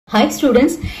Hi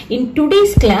students, in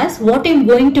today's class what I am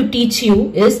going to teach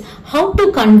you is how to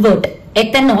convert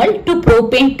ethanol to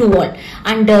propane-2-ol,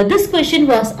 and this question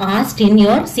was asked in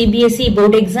your CBSE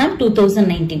board exam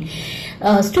 2019.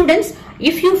 Students,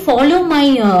 if you follow my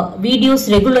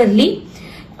videos regularly,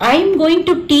 I am going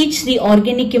to teach the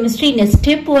organic chemistry in a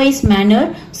stepwise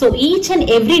manner, so each and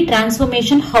every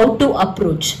transformation how to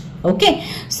approach. Okay,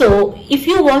 so if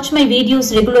you watch my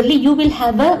videos regularly, you will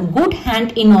have a good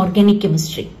hand in organic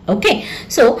chemistry. Okay,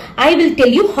 so I will tell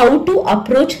you how to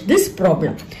approach this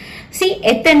problem. See,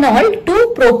 ethanol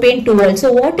to propane-2-ol.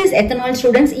 So what is ethanol,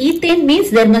 students? Ethane means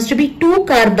there must be two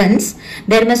carbons.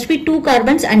 There must be two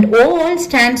carbons, and O-ol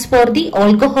stands for the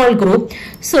alcohol group.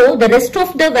 So the rest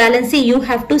of the valency you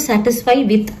have to satisfy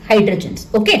with hydrogens.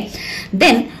 Okay,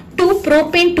 then to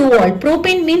propane-2-ol.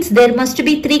 Propane means there must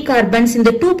be three carbons. In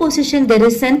the two position there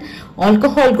is an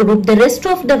alcohol group. The rest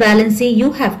of the valency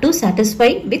you have to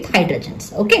satisfy with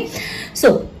hydrogens. Okay,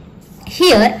 so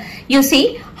here you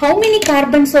see how many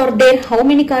carbons are there. How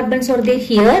many carbons are there?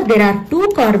 Here there are two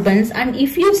carbons, and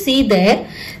if you see there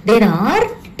are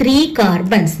three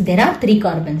carbons. There are three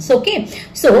carbons. Okay,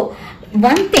 so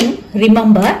one thing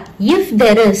remember, if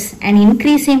there is an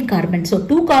increase in carbon, so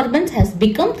two carbons has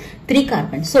become three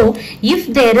carbons. So if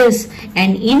there is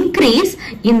an increase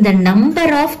in the number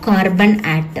of carbon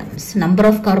atoms, there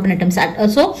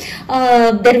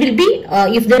will be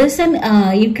if there is an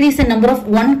increase in number of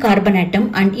one carbon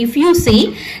atom, and if you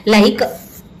see like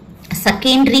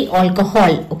secondary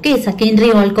alcohol, okay,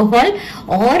 secondary alcohol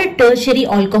or tertiary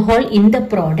alcohol in the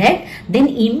product, then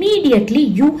immediately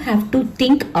you have to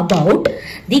think about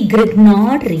the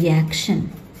Grignard reaction.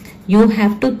 You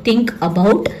have to think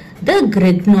about the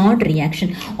Grignard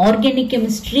reaction. Organic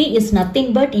chemistry is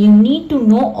nothing but you need to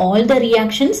know all the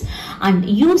reactions and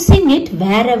using it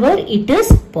wherever it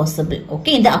is possible.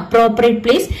 Okay, in the appropriate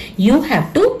place you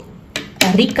have to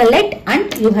recollect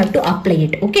and you have to apply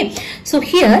it. Okay, so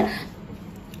here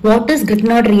what is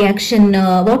Grignard reaction?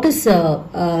 What is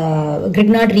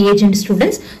Grignard reagent,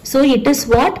 students? So it is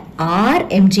what?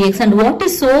 RMgX. And what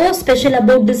is so special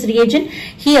about this reagent?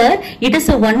 Here it is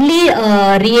a only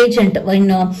reagent in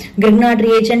Grignard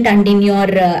reagent, and in your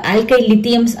alkyl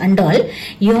lithiums and all,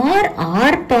 your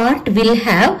R part will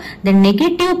have the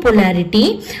negative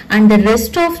polarity and the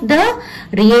rest of the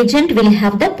reagent will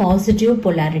have the positive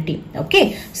polarity.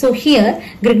 Okay, so here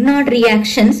Grignard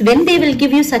reactions, when they will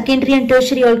give you secondary and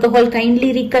tertiary alcohol,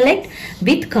 kindly recollect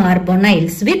with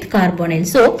carbonyls, with carbonyl.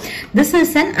 So this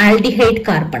is an aldehyde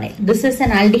carbonyl. This is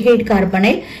an aldehyde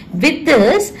carbonyl. With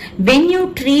this, when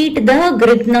you treat the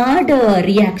Grignard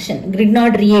reaction,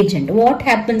 Grignard reagent, what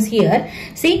happens here?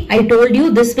 See, I told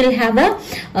you this will have a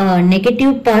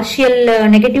negative partial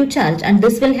negative charge, and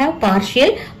this will have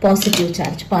partial positive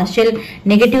charge, partial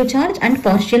negative charge and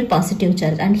partial positive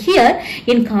charge. And here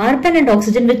in carbon and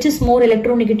oxygen, which is more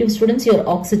electronegative, students? Your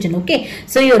oxygen. Okay,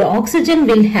 so your oxygen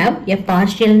will have a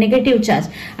partial negative charge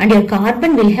and your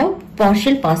carbon will have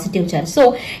partial positive charge.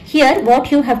 So here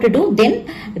what you have to do, then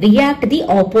react the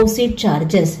opposite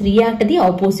charges, react the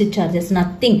opposite charges,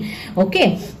 nothing.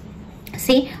 Okay,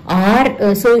 see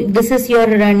R, so this is your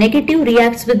negative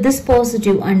reacts with this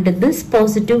positive and this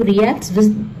positive reacts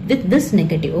with this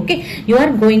negative. Okay, you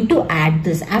are going to add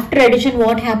this. After addition,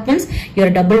 what happens?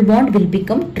 Your double bond will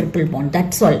become triple bond.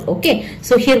 That's all. Okay,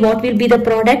 so here what will be the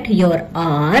product? Your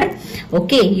R,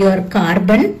 okay, your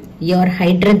carbon, your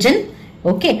hydrogen.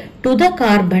 Okay, to the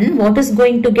carbon what is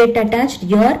going to get attached?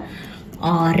 Your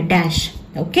R dash.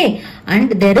 Okay,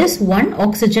 and there is one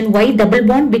oxygen. Why double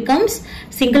bond becomes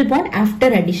single bond? After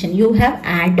addition you have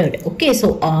added. Okay,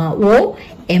 so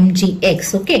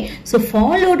OMgX. Okay, so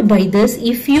followed by this,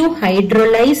 if you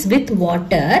hydrolyze with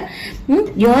water,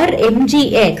 your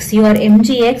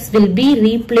MgX will be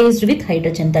replaced with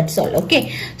hydrogen. That's all.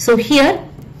 Okay, so here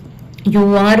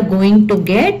you are going to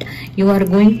get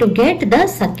the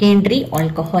secondary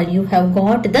alcohol. You have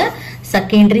got the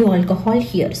secondary alcohol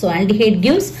here. So aldehyde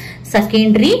gives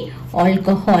secondary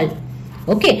alcohol.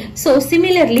 Okay, so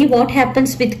similarly what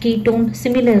happens with ketone?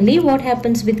 Similarly what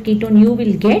happens with ketone? You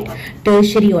will get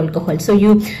tertiary alcohol. So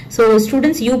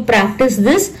students, you practice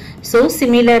this. So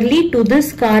similarly to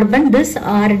this carbon, this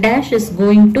R dash is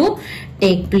going to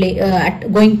take place,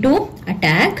 going to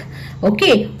attack.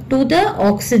 Okay, to the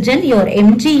oxygen, your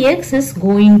MgX is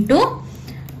going to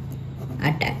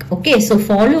attack. Okay, so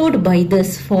followed by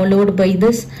this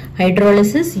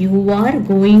hydrolysis, you are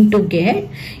going to get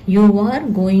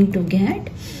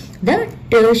the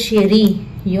tertiary,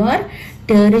 your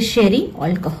tertiary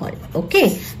alcohol.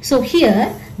 Okay, so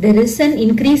here there is an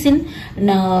increase in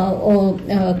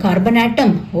carbon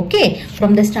atom, okay,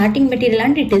 from the starting material,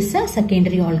 and it is a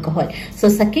secondary alcohol. So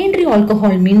secondary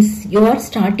alcohol means your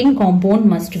starting compound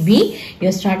must be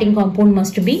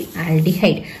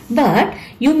aldehyde. But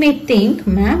you may think,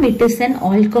 ma'am, it is an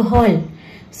alcohol.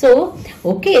 So,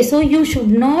 okay, so you should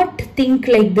not think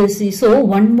like this. So,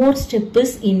 one more step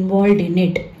is involved in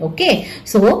it. Okay,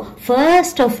 so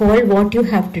first of all, what you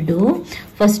have to do,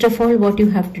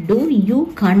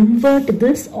 you convert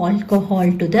this alcohol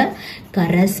to the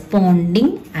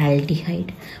corresponding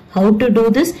aldehyde. How to do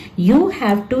this? You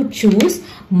have to choose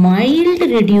mild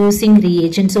reducing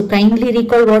reagent. So kindly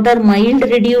recall what are mild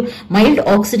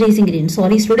oxidizing reagent.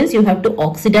 Sorry students, you have to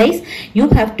oxidize. You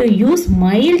have to use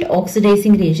mild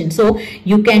oxidizing reagent. So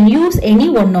you can use any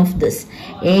one of this.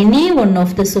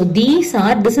 So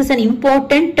this is an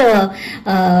important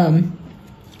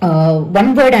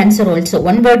one word answer also,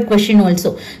 one word question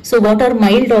also. So what are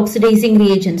mild oxidizing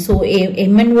reagents? So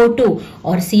MnO2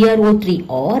 or CrO3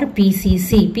 or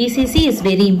PCC. PCC is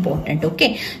very important.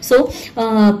 Okay, so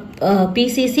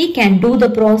PCC can do the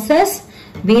process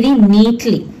very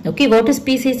neatly. Okay, what is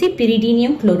PCC?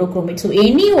 Pyridinium chlorochromate. So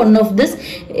any one of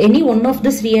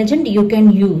this reagent you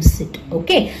can use it.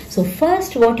 Okay, so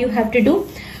first what you have to do,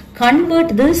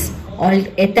 convert this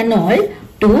ethanol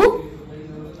to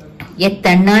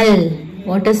ethanol.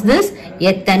 What is this?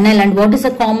 Ethanol. And what is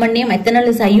the common name? Ethanol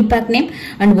is IUPAC name.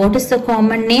 And what is the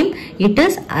common name? It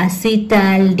is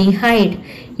acetaldehyde.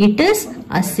 This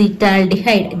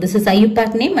is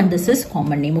IUPAC name and this is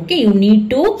common name. Okay, you need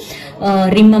to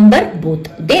remember both.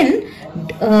 Then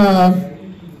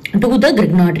do the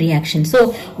Grignard reaction.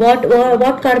 So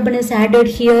what carbon is added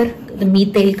here? The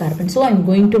methyl carbon. So I am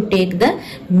going to take the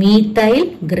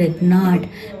methyl Grignard.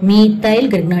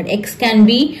 X can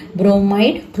be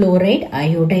bromide, chloride,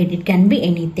 iodide. It can be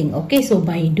anything. Okay, so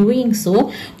by doing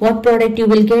so, what product you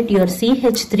will get? Your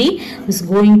CH3 is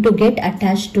going to get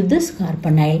attached to this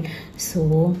carbonyl.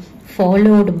 So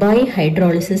followed by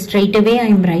hydrolysis. Straight away I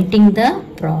am writing the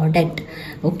product.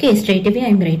 Okay, straight away I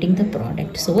am writing the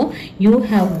product. So you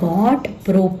have got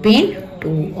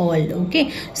Propan-2-ol.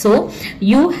 Okay, so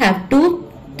you have to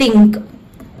think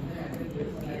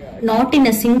not in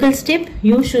a single step.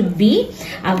 You should be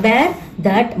aware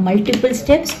that multiple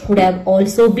steps could have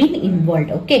also been involved.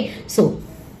 Okay, so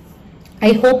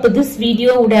I hope this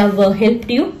video would have helped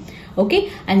you.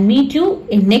 Okay, and meet you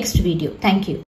in next video. Thank you.